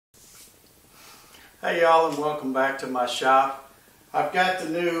Hey y'all, and welcome back to my shop. I've got the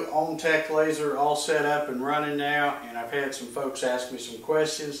new Omtech laser all set up and running now, and I've had some folks ask me some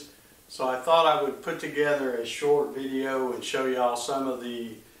questions, so I thought I would put together a short video and show y'all some of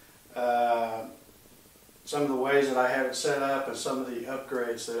the ways that I have it set up and some of the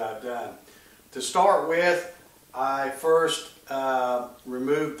upgrades that I've done. To start with, I first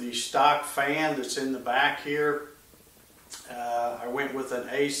removed the stock fan that's in the back here. I went with an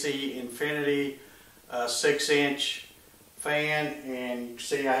AC Infinity 6-inch fan, and you can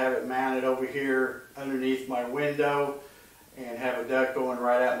see I have it mounted over here underneath my window and have a duct going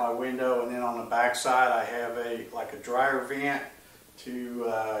right out my window, and then on the back side I have a dryer vent to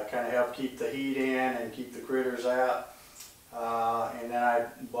kind of help keep the heat in and keep the critters out. And then I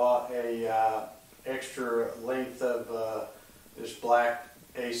bought a extra length of this black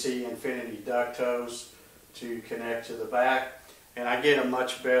AC Infinity duct hose to connect to the back, and I get a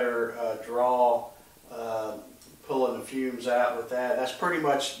much better draw pulling the fumes out with that. That's pretty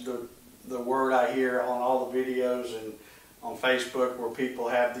much the word I hear on all the videos and on Facebook where people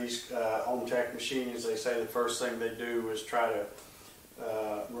have these Omtech machines. They say the first thing they do is try to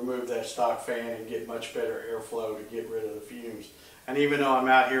remove that stock fan and get much better airflow to get rid of the fumes. And even though I'm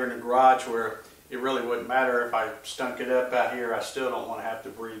out here in the garage where it really wouldn't matter if I stunk it up out here, I still don't want to have to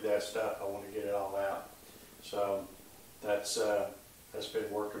breathe that stuff. I want to get it all out. So that's been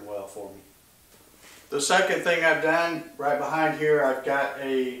working well for me. The second thing I've done, right behind here, I've got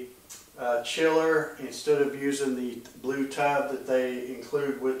a chiller. Instead of using the blue tub that they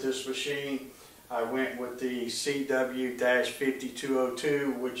include with this machine, I went with the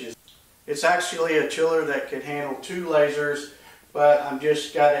CW-5202, which it's actually a chiller that can handle 2 lasers, but I've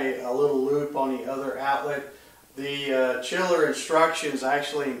just got a little loop on the other outlet. The chiller instructions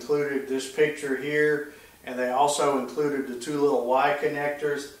actually included this picture here, and they also included the 2 little Y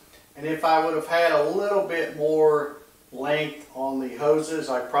connectors. And if I would have had a little bit more length on the hoses,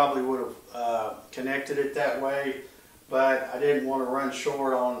 I probably would have connected it that way. But I didn't want to run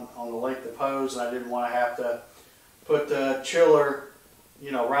short on the length of hose, and I didn't want to have to put the chiller,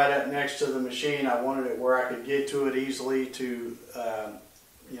 right up next to the machine. I wanted it where I could get to it easily to,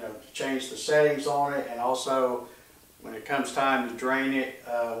 change the settings on it, and also when it comes time to drain it,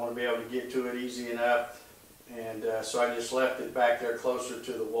 I want to be able to get to it easy enough. And so I just left it back there closer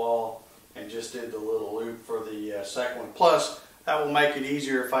to the wall and just did the little loop for the second one. Plus, that will make it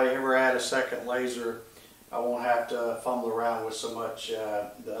easier if I ever add a second laser. I won't have to fumble around with so much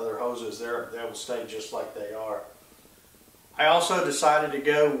the other hoses. They will stay just like they are. I also decided to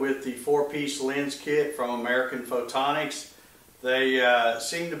go with the 4-piece lens kit from American Photonics. They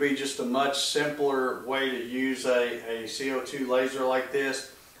seem to be just a much simpler way to use a CO2 laser like this.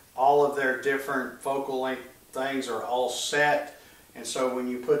 All of their different focal length things are all set, and so when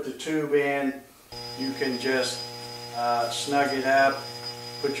you put the tube in, you can just snug it up,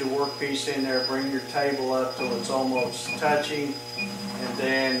 put your workpiece in there, bring your table up till it's almost touching, and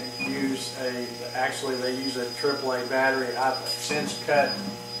then use actually they use a AAA battery. I've since cut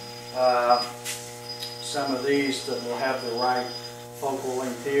some of these that will have the right focal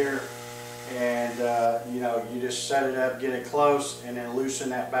length here, and you just set it up, get it close, and then loosen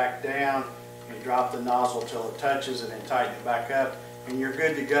that back down and drop the nozzle till it touches, and then tighten it back up, and you're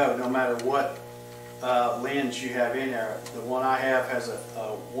good to go no matter what lens you have in there. The one I have has a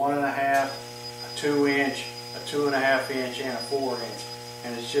 1.5, a 2-inch, a 2.5-inch, and a 4-inch,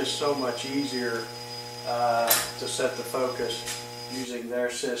 and it's just so much easier to set the focus using their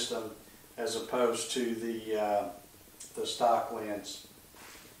system as opposed to the stock lens.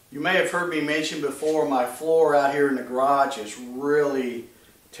 You may have heard me mention before, my floor out here in the garage is really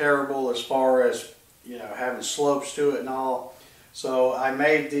terrible as far as having slopes to it and all. So I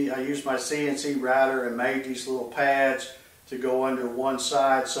used my CNC router and made these little pads to go under one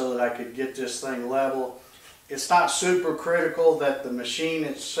side so that I could get this thing level. It's not super critical that the machine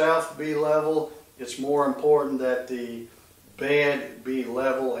itself be level. It's more important that the bed be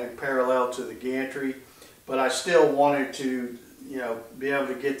level and parallel to the gantry. But I still wanted to be able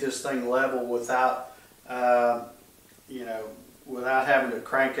to get this thing level without without having to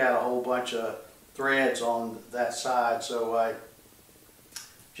crank out a whole bunch of threads on that side. So I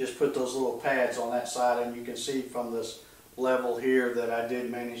just put those little pads on that side, and you can see from this level here that I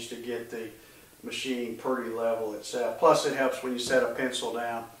did manage to get the machine pretty level itself. Plus it helps when you set a pencil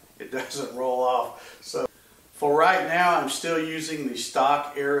down, it doesn't roll off. So for right now, I'm still using the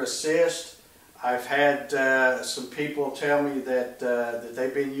stock Air Assist. I've had some people tell me that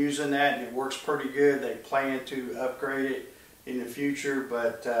they've been using that and it works pretty good. They plan to upgrade it in the future,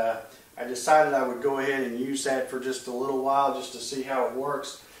 but I decided I would go ahead and use that for just a little while just to see how it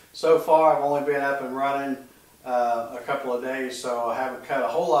works. So far I've only been up and running a couple of days, so I haven't cut a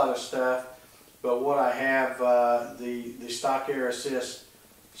whole lot of stuff. But what I have, the stock air assist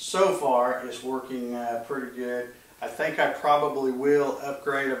so far is working pretty good. I think I probably will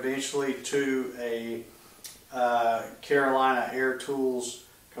upgrade eventually to a Carolina Air Tools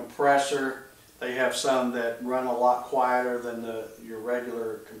compressor. They have some that run a lot quieter than your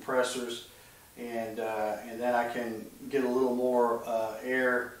regular compressors, and then I can get a little more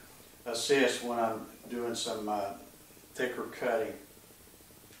air assist when I'm doing some thicker cutting.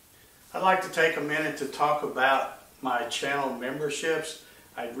 I'd like to take a minute to talk about my channel memberships.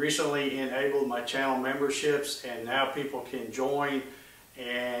 I recently enabled my channel memberships, and now people can join.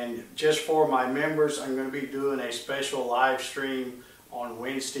 And just for my members, I'm going to be doing a special live stream on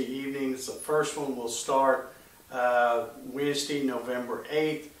Wednesday evenings. The first one will start Wednesday, November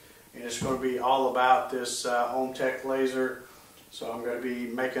 8th, and it's going to be all about this Omtech laser. So I'm going to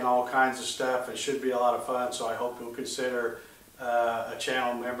be making all kinds of stuff. It should be a lot of fun, so I hope you'll consider a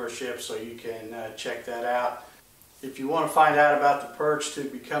channel membership so you can check that out. If you want to find out about the perks to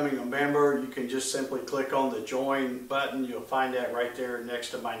becoming a member, you can just simply click on the join button. You'll find that right there next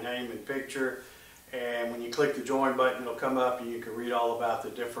to my name and picture. And when you click the join button, it'll come up and you can read all about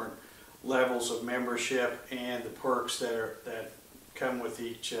the different levels of membership and the perks that come with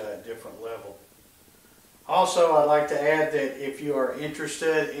each different level. Also, I'd like to add that if you are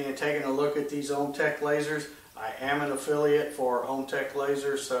interested in taking a look at these Omtech lasers, I am an affiliate for Omtech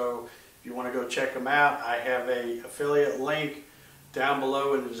lasers, so if you want to go check them out, I have an affiliate link down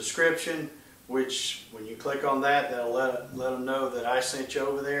below in the description, which when you click on that, that'll let them know that I sent you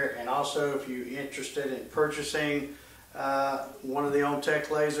over there. And also, if you're interested in purchasing one of the Omtech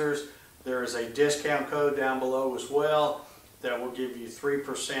lasers, there is a discount code down below as well that will give you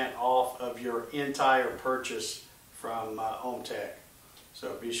 3% off of your entire purchase from Omtech.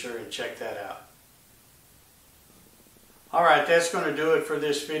 So be sure and check that out. Alright, that's going to do it for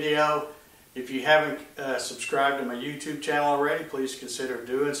this video. If you haven't subscribed to my YouTube channel already, please consider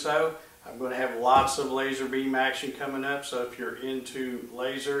doing so. I'm going to have lots of laser beam action coming up, so if you're into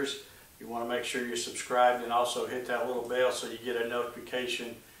lasers, you want to make sure you're subscribed, and also hit that little bell so you get a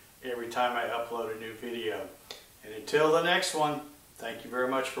notification every time I upload a new video. And until the next one, thank you very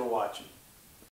much for watching.